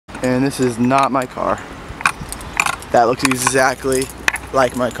and this is not my car. That looks exactly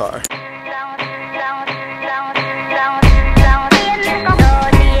like my car.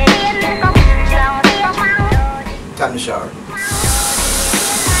 Time to shower.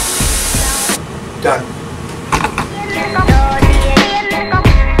 Done.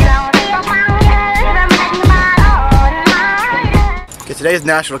 Okay, today is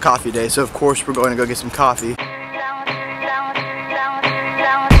National Coffee Day, so of course we're going to go get some coffee.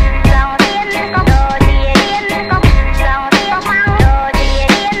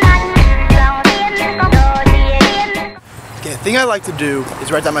 Okay, the thing I like to do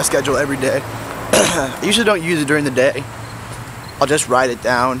is write down my schedule every day. I usually don't use it during the day. I'll just write it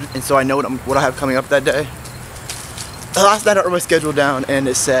down, and so I know what I have coming up that day. Last night I wrote my schedule down, and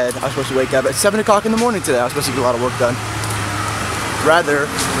it said I was supposed to wake up at 7 o'clock in the morning today. I was supposed to get a lot of work done. Rather,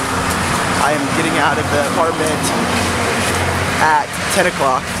 I am getting out of the apartment at 10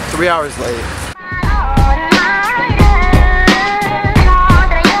 o'clock, 3 hours late.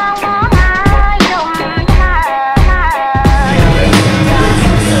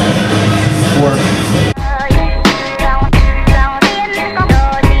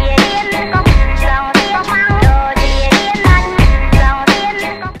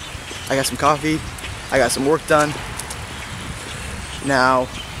 I got some coffee, I got some work done. Now,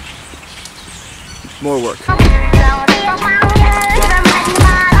 more work.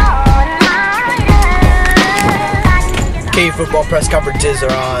 KU football press conferences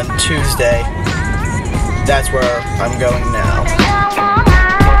are on Tuesday. That's where I'm going now.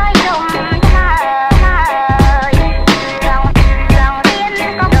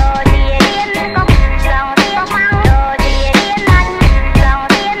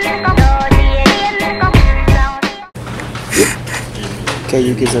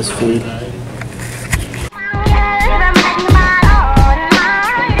 KU gives us food.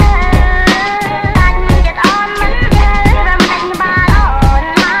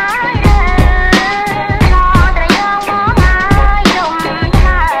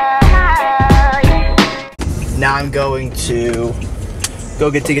 Now I'm going to go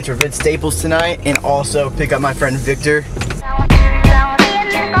get tickets for Vince Staples tonight and also pick up my friend Victor.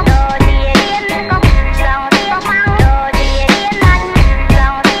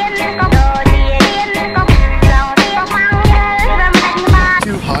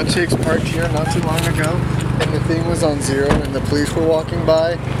 Chicks parked here not too long ago, and the thing was on 0 and the police were walking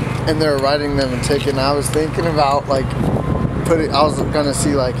by and they were writing them a ticket, and I was thinking about like I was gonna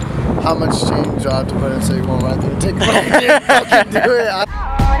see like how much change I have to put in so you won't write them a ticket, but I didn't fucking do it.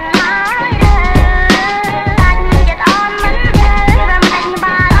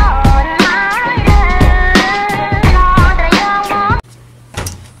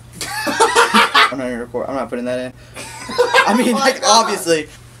 I'm not putting that in. I mean, like, obviously,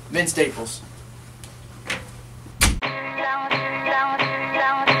 Vince Staples.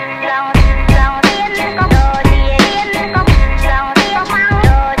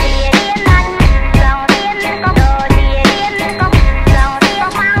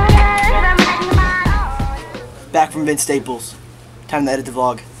 Back from Vince Staples. Time to edit the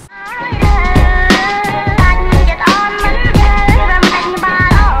vlog.